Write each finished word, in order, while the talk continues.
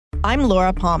I'm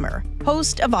Laura Palmer,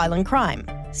 host of Island Crime.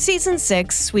 Season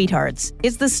 6, Sweethearts,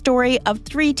 is the story of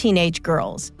 3 teenage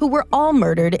girls who were all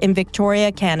murdered in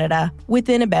Victoria, Canada,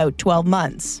 within about 12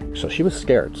 months. So she was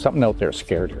scared. Something out there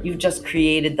scared her. You've just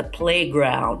created the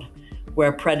playground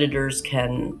where predators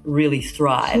can really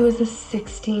thrive. She was a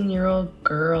 16-year-old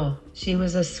girl. She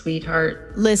was a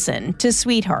sweetheart. Listen to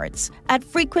Sweethearts at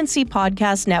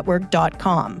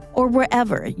frequencypodcastnetwork.com or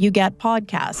wherever you get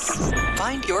podcasts.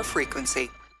 Find your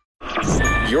frequency.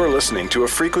 You're listening to a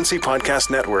Frequency Podcast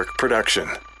Network production.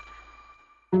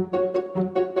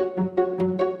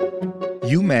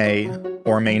 You may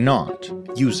or may not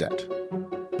use it,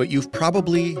 but you've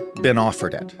probably been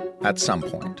offered it at some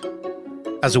point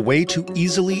as a way to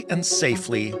easily and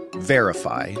safely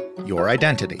verify your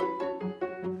identity.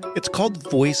 It's called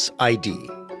Voice ID,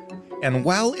 and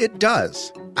while it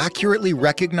does accurately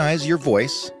recognize your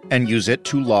voice and use it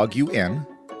to log you in,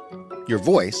 your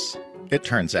voice, it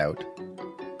turns out,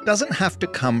 doesn't have to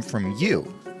come from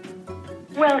you.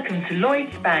 Welcome to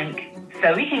Lloyds Bank.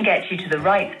 So we can get you to the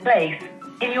right place,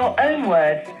 in your own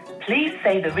words, please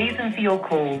say the reason for your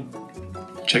call.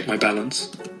 Check my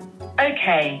balance.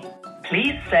 Okay.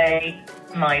 Please say,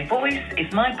 my voice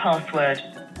is my password.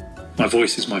 My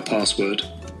voice is my password.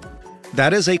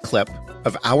 That is a clip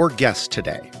of our guest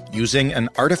today using an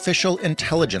artificial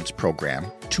intelligence program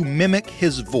to mimic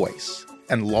his voice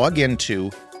and log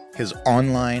into his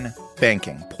online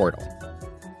banking portal.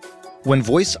 When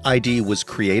Voice ID was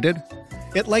created,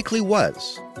 it likely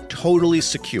was totally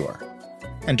secure,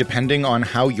 and depending on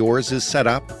how yours is set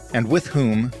up and with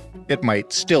whom, it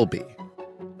might still be.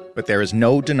 But there is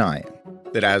no denying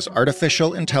that as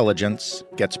artificial intelligence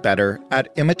gets better at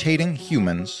imitating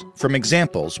humans from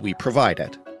examples we provide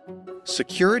it,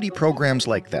 security programs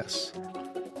like this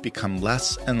become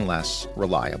less and less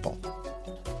reliable.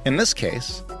 In this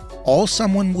case, all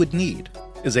someone would need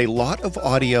is a lot of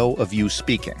audio of you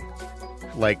speaking,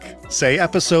 like, say,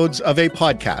 episodes of a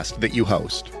podcast that you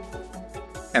host.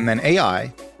 And then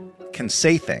AI can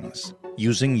say things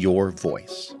using your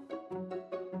voice.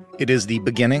 It is the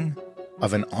beginning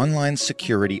of an online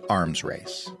security arms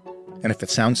race. And if it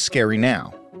sounds scary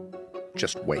now,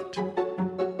 just wait.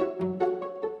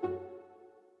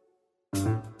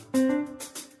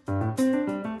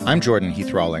 I'm Jordan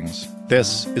Heath Rawlings.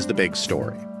 This is The Big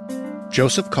Story.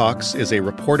 Joseph Cox is a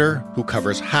reporter who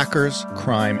covers hackers,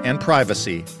 crime, and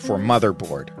privacy for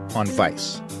Motherboard on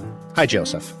Vice. Hi,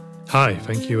 Joseph. Hi,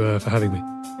 thank you for having me.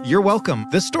 You're welcome.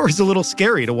 This story's a little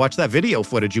scary to watch that video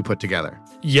footage you put together.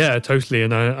 Yeah, totally.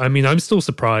 And I mean, I'm still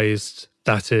surprised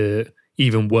that it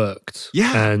even worked.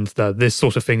 Yeah. And that this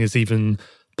sort of thing is even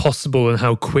possible and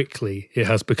how quickly it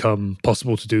has become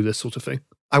possible to do this sort of thing.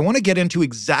 I want to get into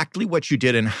exactly what you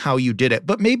did and how you did it.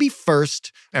 But maybe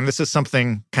first, and this is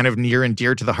something kind of near and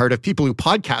dear to the heart of people who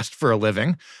podcast for a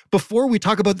living, before we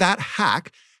talk about that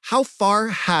hack, how far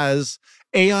has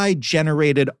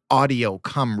AI-generated audio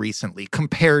come recently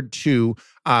compared to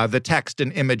the text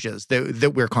and images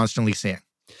that we're constantly seeing?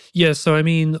 Yeah, so I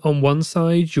mean, on one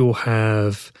side, you'll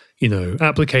have,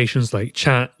 applications like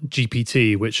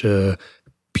ChatGPT, which are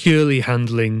purely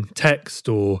handling text,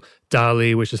 or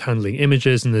DALL-E, which is handling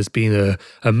images, and there's been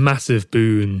a massive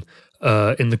boon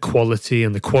in the quality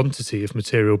and the quantity of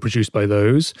material produced by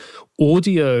those.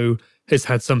 Audio has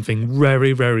had something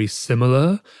very, very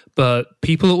similar, but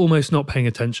people are almost not paying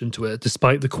attention to it,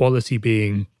 despite the quality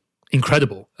being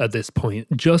incredible at this point.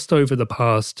 Just over the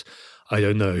past,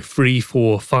 3,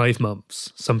 4, 5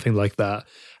 months, something like that,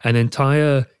 an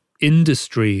entire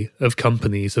industry of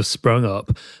companies have sprung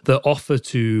up that offer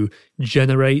to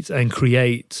generate and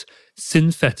create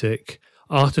synthetic,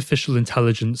 artificial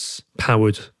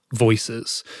intelligence-powered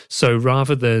voices. So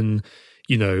rather than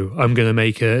I'm going to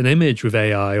make an image with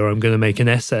AI, or I'm going to make an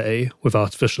essay with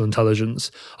artificial intelligence,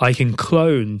 I can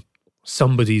clone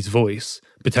somebody's voice,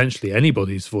 potentially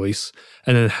anybody's voice,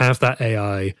 and then have that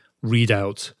AI read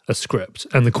out a script.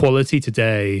 And the quality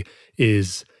today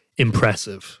is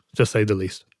impressive, to say the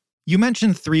least. You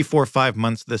mentioned 3, 4, 5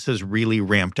 months this has really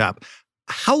ramped up.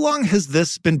 How long has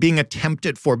this been being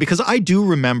attempted for? Because I do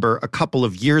remember a couple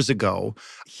of years ago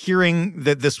hearing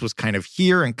that this was kind of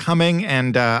here and coming,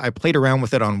 and I played around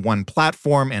with it on one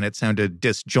platform, and it sounded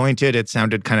disjointed. It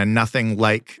sounded kind of nothing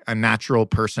like a natural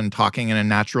person talking in a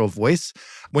natural voice.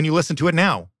 When you listen to it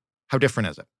now, how different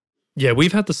is it? Yeah,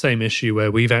 we've had the same issue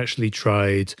where we've actually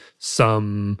tried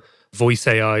some voice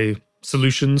AI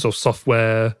solutions or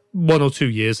software 1 or 2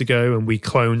 years ago, and we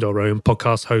cloned our own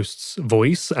podcast host's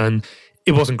voice, and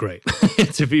it wasn't great.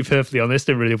 To be perfectly honest,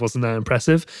 it really wasn't that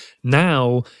impressive.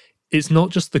 Now, it's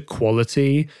not just the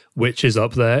quality, which is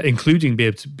up there, including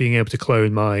being able to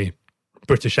clone my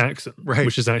British accent, right,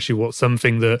 which is actually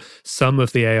something that some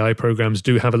of the AI programs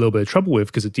do have a little bit of trouble with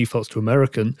because it defaults to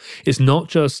American. It's not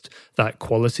just that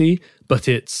quality, but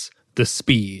it's the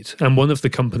speed. And one of the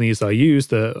companies I use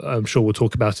that I'm sure we'll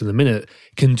talk about in a minute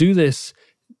can do this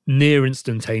near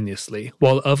instantaneously,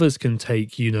 while others can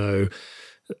take,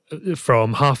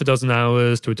 from half a dozen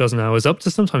hours to a dozen hours up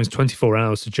to sometimes 24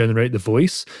 hours to generate the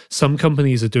voice. Some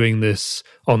companies are doing this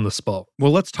on the spot.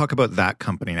 Well, let's talk about that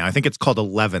company now. I think it's called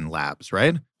 11 Labs,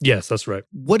 right? Yes, that's right.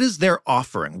 What is their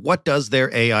offering? What does their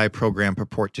AI program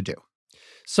purport to do?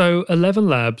 So 11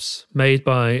 Labs, made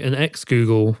by an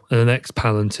ex-Google and an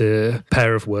ex-Palantir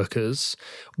pair of workers,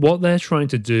 what they're trying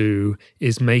to do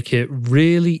is make it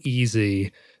really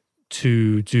easy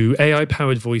to do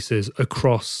AI-powered voices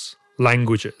across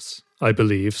languages, I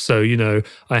believe. So,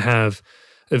 I have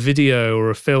a video or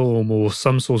a film or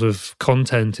some sort of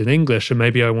content in English, and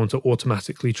maybe I want to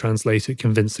automatically translate it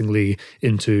convincingly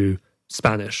into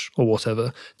Spanish or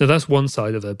whatever. Now, that's one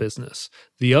side of their business.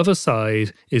 The other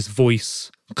side is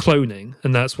voice cloning,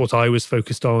 and that's what I was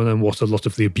focused on and what a lot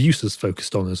of the abusers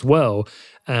focused on as well.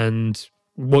 And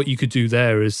what you could do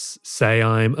there is say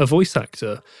I'm a voice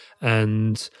actor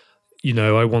and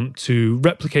I want to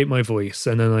replicate my voice,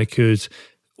 and then I could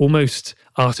almost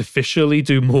artificially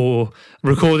do more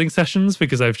recording sessions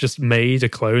because I've just made a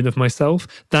clone of myself.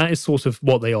 That is sort of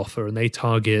what they offer, and they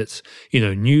target,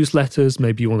 newsletters.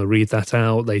 Maybe you want to read that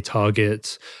out. They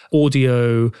target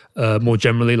audio, more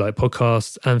generally like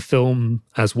podcasts, and film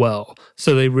as well.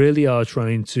 So they really are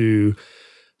trying to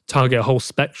target a whole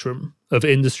spectrum of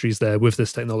industries there with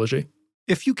this technology.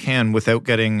 If you can, without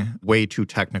getting way too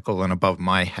technical and above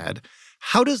my head,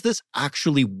 how does this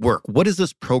actually work? What is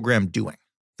this program doing?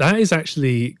 That is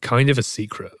actually kind of a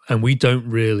secret, and we don't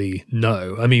really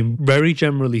know. I mean, very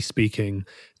generally speaking,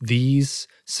 these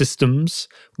systems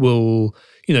will,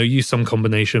 use some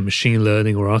combination of machine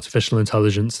learning or artificial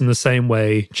intelligence in the same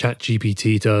way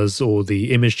ChatGPT does, or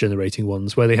the image generating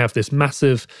ones, where they have this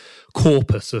massive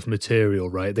corpus of material,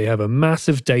 right? They have a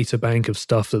massive data bank of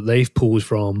stuff that they've pulled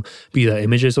from, be that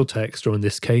images or text, or in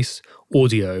this case,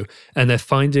 audio, and they're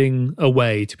finding a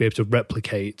way to be able to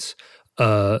replicate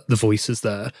the voices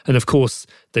there. And of course,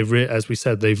 as we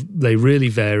said, they really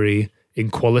vary in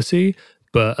quality,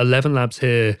 but 11 Labs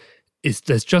here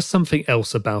there's just something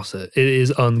else about it. It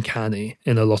is uncanny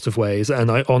in a lot of ways,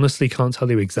 and I honestly can't tell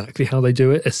you exactly how they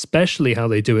do it, especially how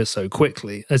they do it so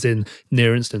quickly, as in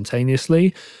near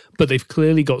instantaneously, but they've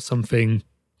clearly got something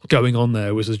going on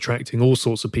there which is attracting all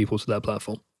sorts of people to their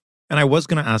platform. And I was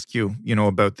going to ask you,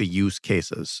 about the use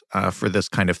cases for this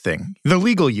kind of thing, the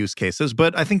legal use cases,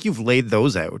 but I think you've laid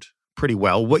those out pretty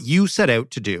well, what you set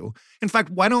out to do. In fact,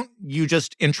 why don't you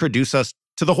just introduce us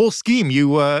to the whole scheme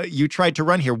you tried to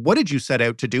run here? What did you set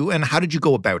out to do, and how did you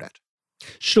go about it?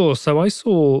 Sure. So I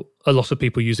saw a lot of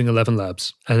people using 11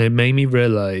 Labs, and it made me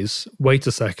realize, wait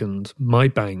a second, my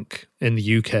bank in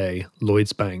the UK,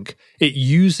 Lloyds Bank, it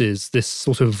uses this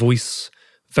sort of voice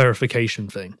verification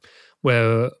thing,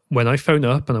 where when I phone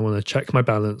up and I want to check my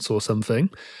balance or something,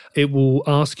 it will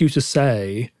ask you to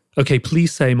say, okay,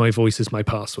 please say my voice is my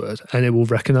password, and it will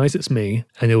recognize it's me,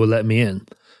 and it will let me in.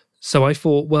 So I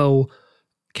thought, well,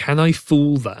 can I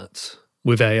fool that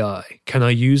with AI? Can I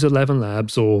use 11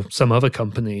 Labs or some other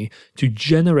company to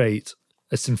generate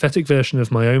a synthetic version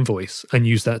of my own voice and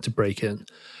use that to break in?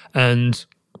 And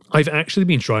I've actually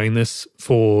been trying this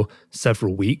for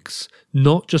several weeks,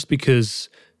 not just because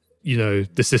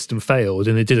the system failed,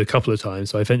 and it did a couple of times,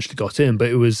 so I eventually got in. But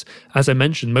it was, as I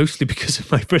mentioned, mostly because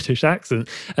of my British accent,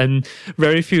 and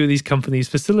very few of these companies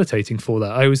facilitating for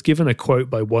that. I was given a quote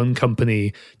by one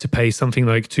company to pay something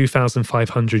like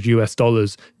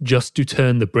 $2,500 just to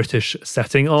turn the British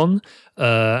setting on.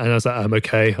 And I was like, I'm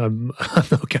okay. I'm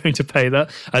not going to pay that.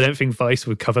 I don't think Vice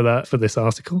would cover that for this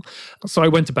article. So I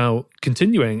went about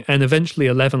continuing, and eventually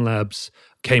 11 Labs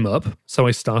came up. So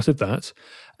I started that.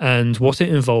 And what it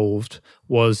involved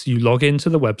was you log into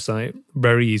the website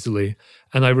very easily,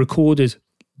 and I recorded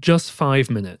just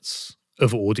 5 minutes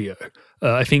of audio.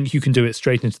 I think you can do it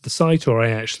straight into the site, or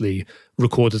I actually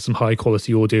recorded some high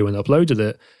quality audio and uploaded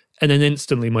it, and then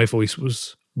instantly my voice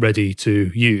was ready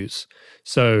to use.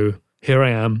 So here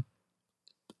I am,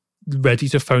 ready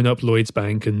to phone up Lloyds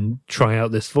Bank and try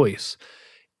out this voice.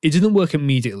 It didn't work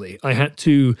immediately. I had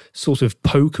to sort of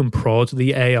poke and prod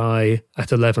the AI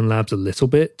at 11 Labs a little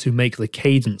bit to make the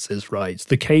cadences right.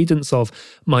 The cadence of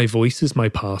my voice is my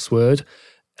password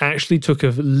actually took a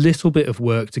little bit of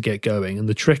work to get going. And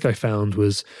the trick I found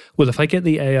was, well, if I get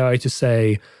the AI to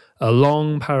say a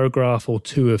long paragraph or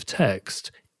two of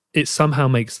text, it somehow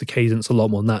makes the cadence a lot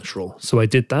more natural. So I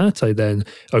did that. I then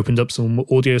opened up some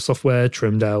audio software,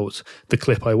 trimmed out the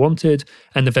clip I wanted,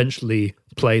 and eventually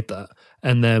played that.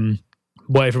 And then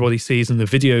what everybody sees in the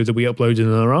video that we uploaded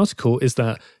in our article is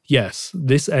that, yes,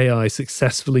 this AI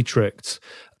successfully tricked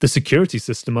the security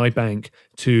system, iBank,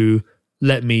 to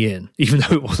let me in, even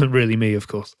though it wasn't really me, of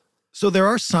course. So there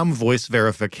are some voice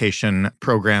verification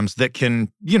programs that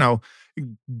can,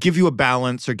 give you a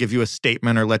balance or give you a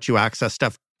statement or let you access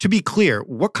stuff. To be clear,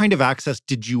 what kind of access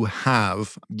did you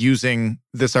have using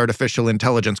this artificial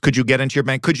intelligence? Could you get into your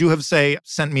bank? Could you have, say,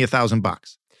 sent me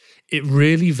 $1,000? It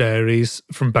really varies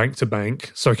from bank to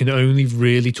bank. So I can only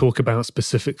really talk about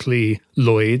specifically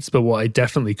Lloyd's, but what I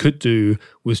definitely could do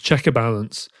was check a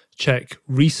balance, check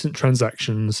recent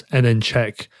transactions, and then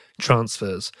check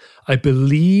transfers. I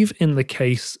believe in the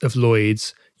case of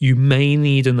Lloyd's, you may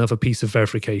need another piece of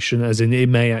verification, as in it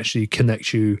may actually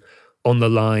connect you on the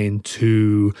line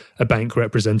to a bank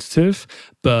representative,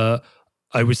 but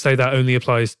I would say that only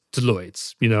applies to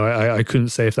Lloyd's. I couldn't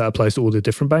say if that applies to all the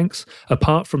different banks,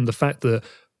 apart from the fact that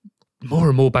more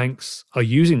and more banks are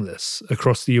using this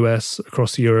across the US,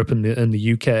 across Europe and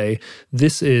the UK.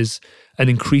 This is an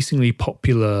increasingly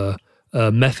popular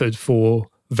method for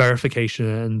verification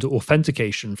and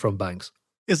authentication from banks.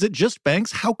 Is it just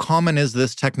banks? How common is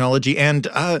this technology? And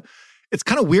it's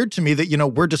kind of weird to me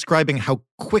that, we're describing how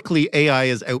quickly AI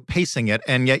is outpacing it,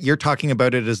 and yet you're talking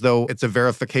about it as though it's a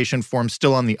verification form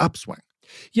still on the upswing.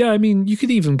 Yeah, I mean, you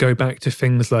could even go back to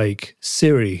things like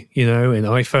Siri, in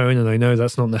iPhone, and I know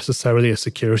that's not necessarily a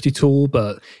security tool,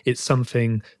 but it's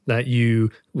something that you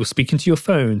will speak into your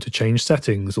phone to change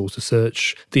settings or to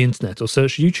search the internet or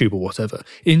search YouTube or whatever.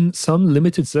 In some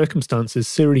limited circumstances,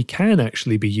 Siri can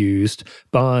actually be used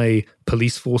by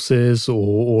police forces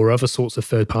or other sorts of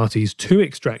third parties to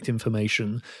extract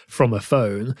information from a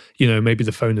phone. Maybe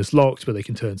the phone is locked, but they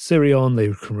can turn Siri on,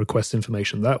 they can request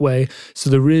information that way. So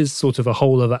there is sort of a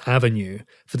whole other avenue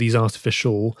for these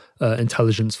artificial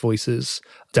intelligence voices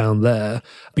down there.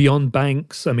 Beyond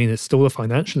banks, I mean, it's still a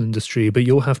financial industry, but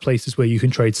you'll have places where you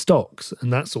can trade stocks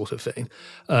and that sort of thing.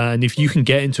 And if you can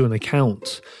get into an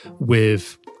account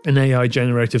with an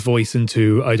AI-generated voice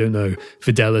into, I don't know,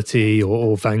 Fidelity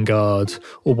or Vanguard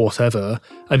or whatever,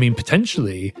 I mean,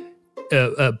 potentially,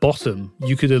 at bottom,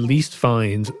 you could at least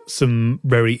find some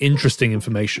very interesting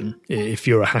information if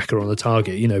you're a hacker on the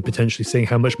target, potentially seeing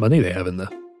how much money they have in there.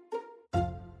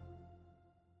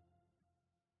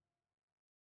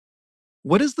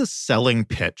 What is the selling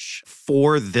pitch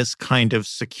for this kind of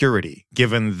security,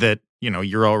 given that,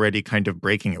 you're already kind of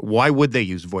breaking it? Why would they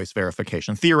use voice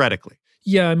verification, theoretically?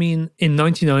 Yeah, I mean, in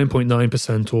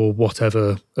 99.9% or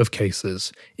whatever of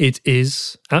cases, it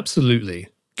is absolutely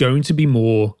going to be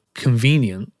more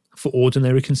convenient for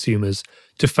ordinary consumers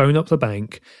to phone up the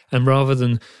bank, and rather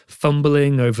than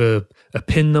fumbling over a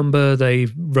PIN number they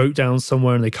wrote down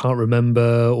somewhere and they can't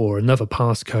remember, or another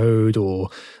passcode, or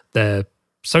their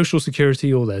social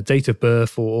security or their date of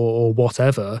birth or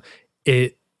whatever,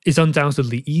 it is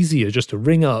undoubtedly easier just to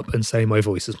ring up and say, my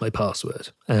voice is my password,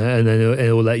 and then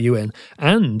it'll let you in.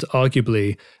 And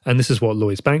arguably, and this is what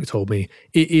Lloyds Bank told me,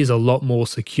 it is a lot more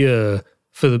secure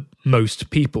for most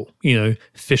people.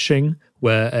 Phishing,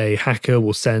 where a hacker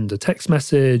will send a text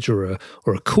message or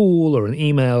a call or an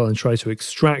email and try to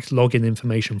extract login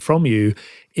information from you,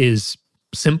 is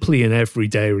simply an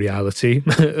everyday reality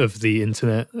of the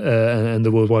internet and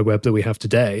the World Wide Web that we have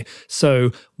today.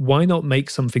 So why not make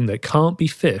something that can't be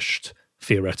phished,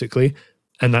 theoretically,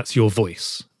 and that's your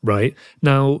voice, right?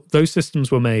 Now, those systems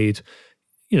were made,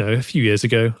 a few years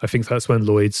ago. I think that's when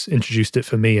Lloyds introduced it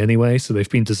for me anyway, so they've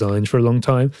been designed for a long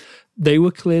time. They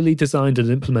were clearly designed and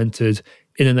implemented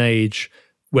in an age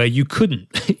where you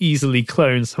couldn't easily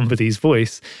clone somebody's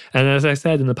voice. And as I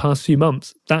said, in the past few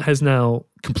months, that has now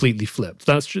completely flipped.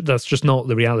 That's just not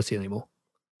the reality anymore.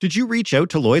 Did you reach out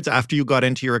to Lloyds after you got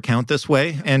into your account this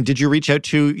way? And did you reach out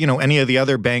to, any of the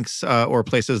other banks or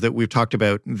places that we've talked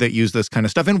about that use this kind of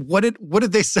stuff? And what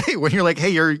did they say when you're like, hey,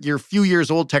 your few years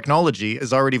old technology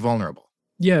is already vulnerable?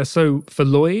 Yeah, so for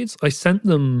Lloyds, I sent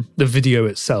them the video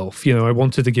itself. I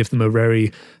wanted to give them a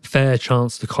very fair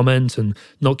chance to comment and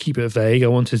not keep it vague. I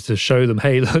wanted to show them,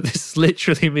 hey, look, this is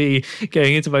literally me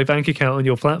getting into my bank account on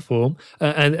your platform.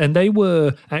 And they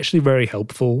were actually very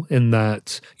helpful in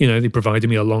that, they provided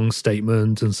me a long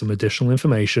statement and some additional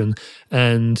information.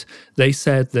 And they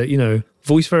said that,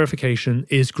 voice verification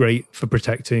is great for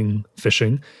protecting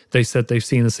phishing. They said they've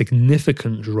seen a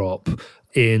significant drop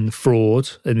in fraud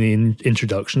in the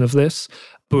introduction of this.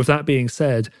 But with that being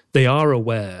said, they are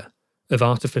aware of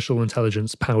artificial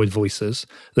intelligence-powered voices.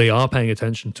 They are paying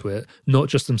attention to it, not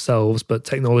just themselves, but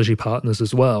technology partners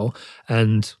as well.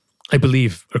 And I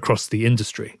believe, across the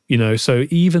industry. So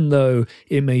even though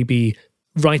it may be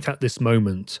right at this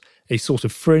moment a sort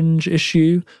of fringe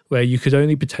issue where you could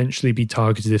only potentially be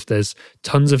targeted if there's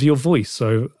tons of your voice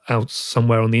out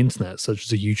somewhere on the internet, such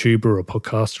as a YouTuber or a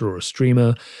podcaster or a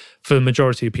streamer, for the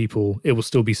majority of people, it will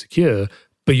still be secure.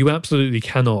 But you absolutely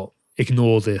cannot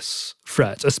ignore this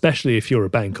threat, especially if you're a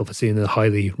bank, obviously, in a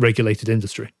highly regulated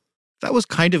industry. That was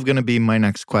kind of going to be my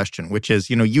next question, which is,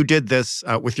 you did this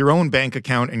with your own bank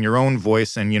account and your own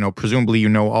voice, and, presumably,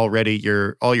 already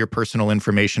all your personal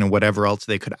information and whatever else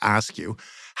they could ask you.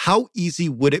 How easy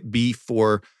would it be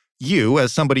for you,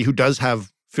 as somebody who does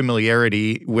have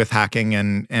familiarity with hacking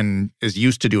and is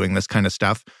used to doing this kind of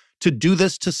stuff, to do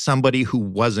this to somebody who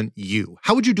wasn't you?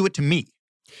 How would you do it to me?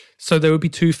 So there would be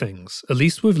two things. At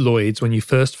least with Lloyds, when you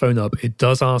first phone up, it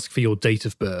does ask for your date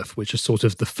of birth, which is sort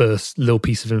of the first little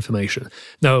piece of information.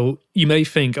 Now, you may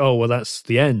think, oh, well, that's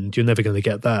the end. You're never going to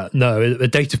get that. No, a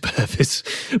date of birth is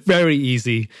very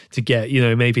easy to get.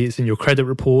 Maybe it's in your credit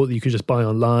report that you could just buy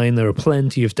online. There are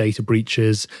plenty of data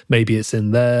breaches. Maybe it's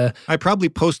in there. I probably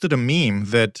posted a meme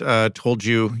that told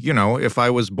you, if I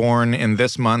was born in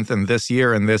this month and this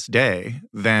year and this day,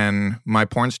 then my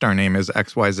porn star name is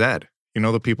XYZ.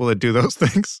 The people that do those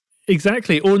things.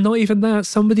 Exactly. Or not even that.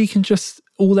 Somebody can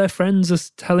all their friends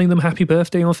are telling them happy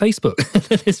birthday on Facebook.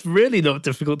 It's really not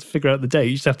difficult to figure out the date.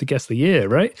 You just have to guess the year,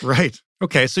 right? Right.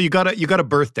 Okay, so you got a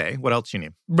birthday. What else you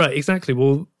need? Right, exactly.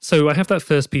 Well, so I have that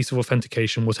first piece of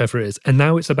authentication, whatever it is. And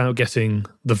now it's about getting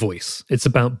the voice. It's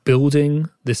about building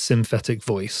this synthetic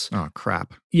voice. Oh,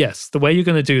 crap. Yes. The way you're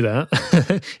going to do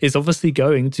that is obviously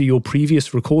going to your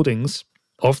previous recordings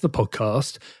of the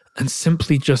podcast and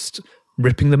simply just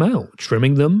ripping them out,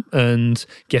 trimming them, and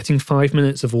getting 5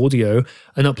 minutes of audio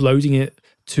and uploading it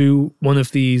to one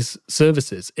of these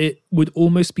services. It would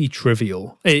almost be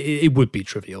trivial. It would be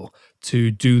trivial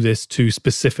to do this to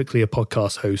specifically a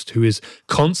podcast host who is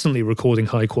constantly recording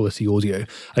high quality audio.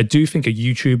 I do think a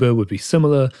YouTuber would be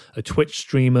similar, a Twitch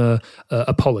streamer,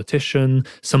 a politician,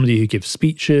 somebody who gives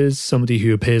speeches, somebody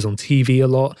who appears on TV a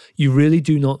lot. You really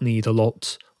do not need a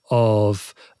lot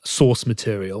of source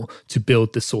material to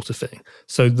build this sort of thing.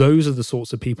 So those are the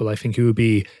sorts of people I think who would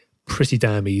be pretty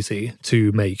damn easy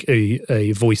to make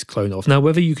a voice clone of. Now,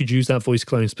 whether you could use that voice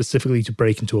clone specifically to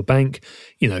break into a bank,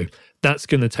 that's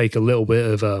going to take a little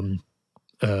bit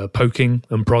of poking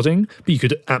and prodding, but you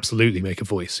could absolutely make a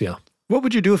voice, yeah. What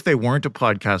would you do if they weren't a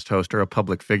podcast host or a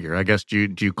public figure? I guess, do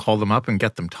you call them up and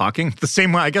get them talking? The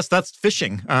same way, I guess that's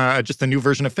phishing, just a new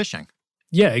version of phishing.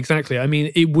 Yeah, exactly. I mean,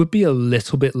 it would be a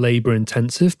little bit labor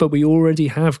intensive, but we already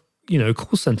have,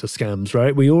 call center scams,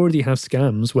 right? We already have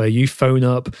scams where you phone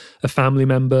up a family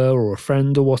member or a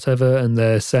friend or whatever, and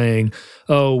they're saying,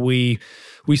 oh, we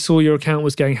saw your account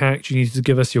was getting hacked. You needed to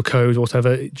give us your code or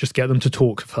whatever. Just get them to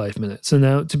talk for 5 minutes. And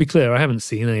now, to be clear, I haven't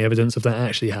seen any evidence of that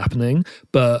actually happening,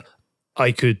 but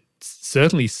I could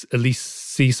certainly at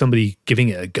least see somebody giving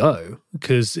it a go,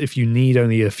 because if you need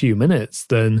only a few minutes,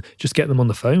 then just get them on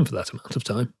the phone for that amount of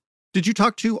time. Did you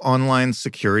talk to online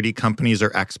security companies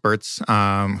or experts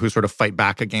who sort of fight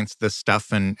back against this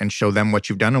stuff and show them what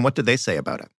you've done? And what did they say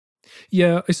about it?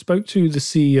 Yeah, I spoke to the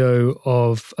CEO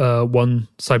of one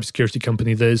cybersecurity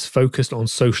company that is focused on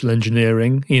social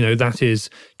engineering. That is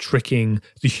tricking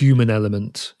the human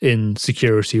element in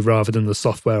security rather than the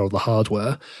software or the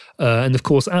hardware. And of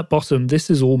course, at bottom, this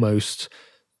is almost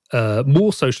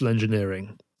more social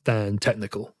engineering than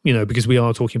technical, because we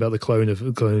are talking about the clone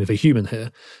of a human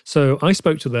here. So I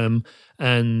spoke to them,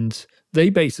 and they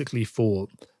basically thought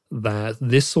that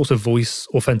this sort of voice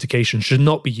authentication should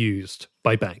not be used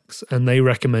by banks. And they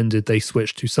recommended they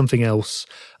switch to something else,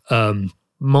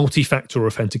 multi-factor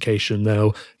authentication.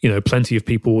 Now, plenty of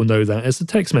people will know that as the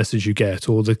text message you get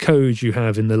or the code you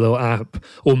have in the little app,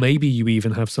 or maybe you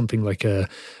even have something like a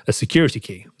security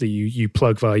key that you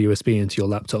plug via USB into your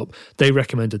laptop. They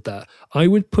recommended that. I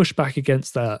would push back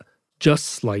against that just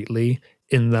slightly,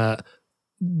 in that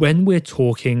when we're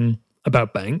talking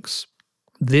about banks,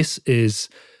 this is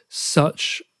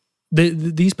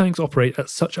these banks operate at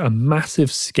such a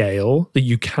massive scale that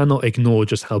you cannot ignore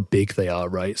just how big they are,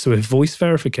 right? So if voice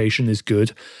verification is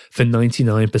good for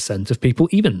 99% of people,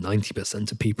 even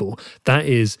 90% of people, that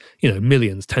is,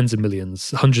 millions, tens of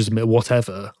millions, hundreds of millions,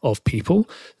 whatever of people.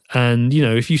 And,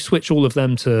 if you switch all of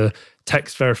them to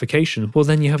text verification, well,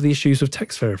 then you have the issues of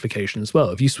text verification as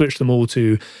well. If you switch them all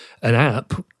to an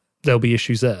app, there'll be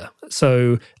issues there.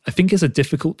 So I think it's a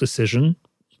difficult decision,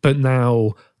 but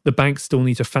now the banks still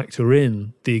need to factor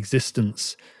in the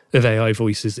existence of AI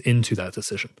voices into that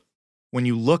decision. When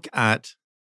you look at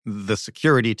the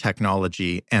security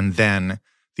technology and then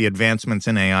the advancements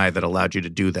in AI that allowed you to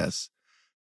do this,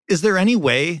 is there any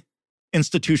way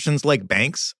institutions like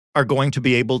banks are going to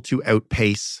be able to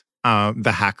outpace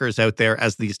the hackers out there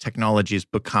as these technologies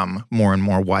become more and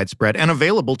more widespread and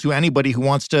available to anybody who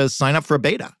wants to sign up for a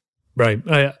beta. Right.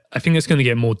 I think it's going to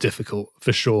get more difficult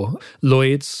for sure.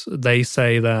 Lloyds, they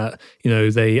say that,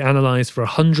 they analyze for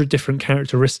 100 different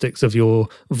characteristics of your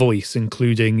voice,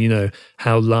 including,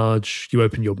 how large you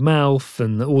open your mouth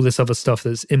and all this other stuff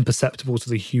that's imperceptible to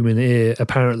the human ear,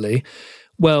 apparently.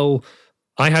 Well,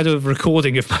 I had a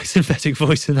recording of my synthetic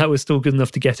voice and that was still good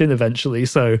enough to get in eventually.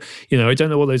 So, I don't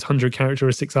know what those 100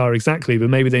 characteristics are exactly, but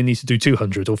maybe they need to do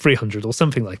 200 or 300 or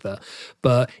something like that.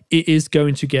 But it is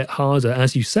going to get harder,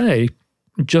 as you say,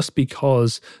 just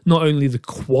because not only the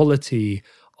quality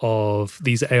of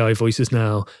these AI voices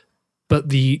now, but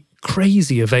the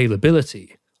crazy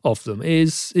availability of them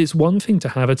it's one thing to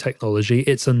have a technology,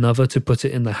 it's another to put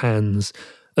it in the hands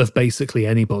of basically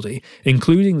anybody,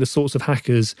 including the sorts of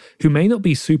hackers who may not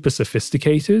be super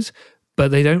sophisticated, but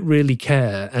they don't really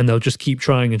care and they'll just keep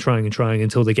trying and trying and trying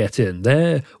until they get in.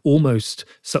 They're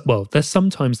they're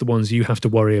sometimes the ones you have to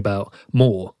worry about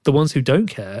more. The ones who don't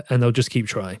care and they'll just keep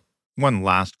trying. One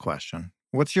last question.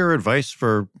 What's your advice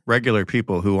for regular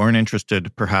people who aren't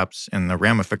interested perhaps in the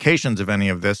ramifications of any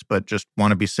of this, but just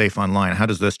want to be safe online? How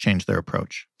does this change their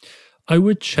approach? I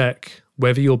would check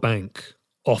whether your bank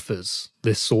offers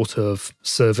this sort of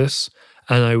service,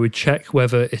 and I would check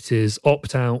whether it is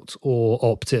opt-out or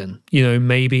opt-in.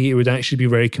 Maybe it would actually be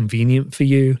very convenient for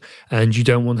you and you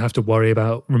don't want to have to worry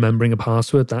about remembering a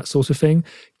password, that sort of thing.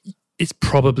 It's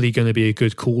probably going to be a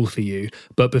good call for you.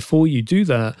 But before you do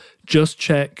that, just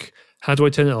check, how do I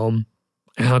turn it on?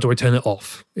 And how do I turn it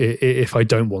off if I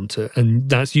don't want it? And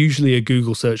that's usually a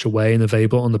Google search away and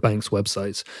available on the bank's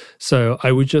websites. So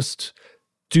I would just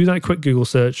do that quick Google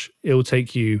search. It will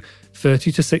take you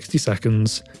 30 to 60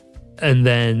 seconds. And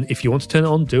then if you want to turn it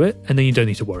on, do it. And then you don't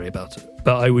need to worry about it.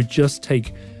 But I would just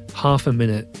take half a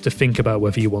minute to think about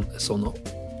whether you want this or not.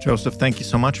 Joseph, thank you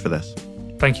so much for this.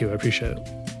 Thank you. I appreciate it.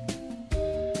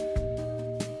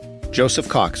 Joseph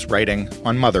Cox writing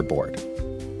on Motherboard.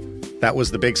 That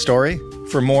was The Big Story.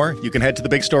 For more, you can head to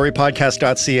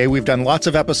thebigstorypodcast.ca. We've done lots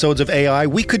of episodes of AI.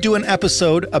 We could do an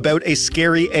episode about a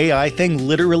scary AI thing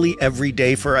literally every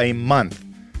day for a month.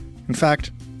 In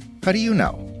fact, how do you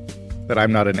know that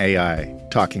I'm not an AI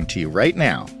talking to you right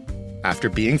now after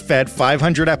being fed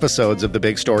 500 episodes of The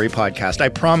Big Story Podcast? I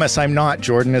promise I'm not.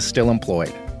 Jordan is still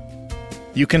employed.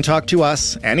 You can talk to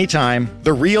us anytime.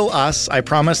 The real us. I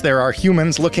promise there are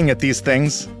humans looking at these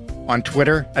things. On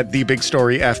Twitter at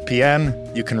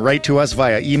TheBigStoryFPN. You can write to us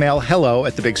via email,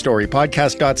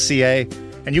 hello@thebigstorypodcast.ca.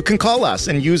 And you can call us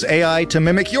and use AI to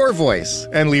mimic your voice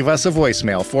and leave us a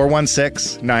voicemail,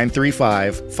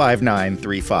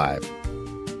 416-935-5935.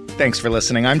 Thanks for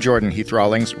listening. I'm Jordan Heath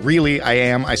Rawlings. Really, I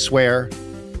am, I swear.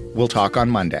 We'll talk on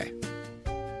Monday.